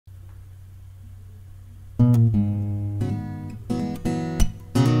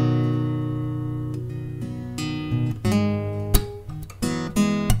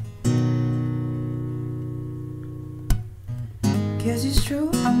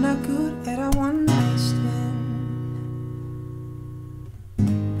I'm not good at a one night stand,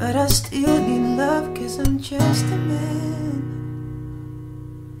 but I still need love, cause I'm just a man.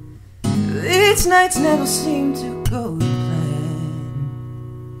 These nights never seem to go to plan.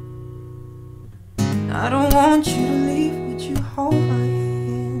 I don't want you to leave, would you hold my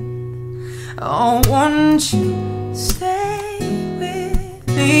hand? I want you to stay with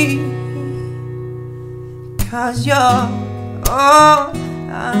me, cause you're all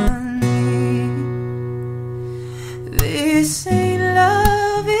I need. This ain't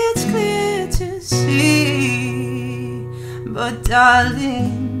love, it's clear to see, but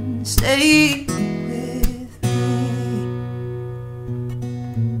darling, stay with me.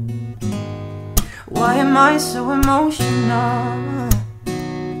 Why am I so emotional?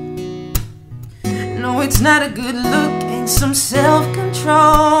 No, it's not a good look, and some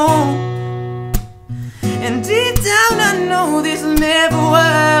self-control. And deep down I know this never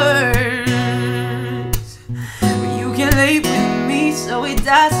works, but you can lay with me so it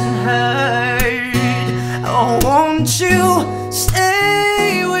doesn't hurt. Oh, won't you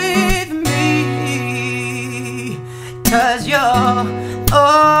stay with me, cause you're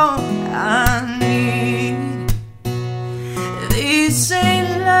all I need. This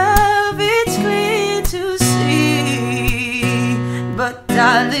ain't love, it's clear to see, but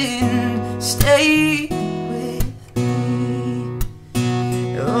darling, stay with me.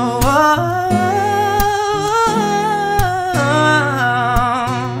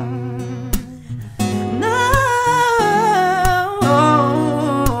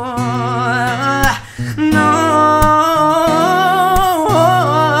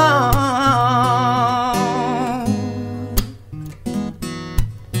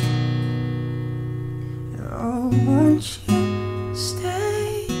 Oh, won't you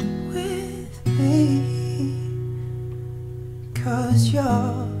stay with me, cause you're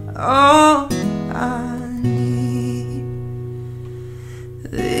all I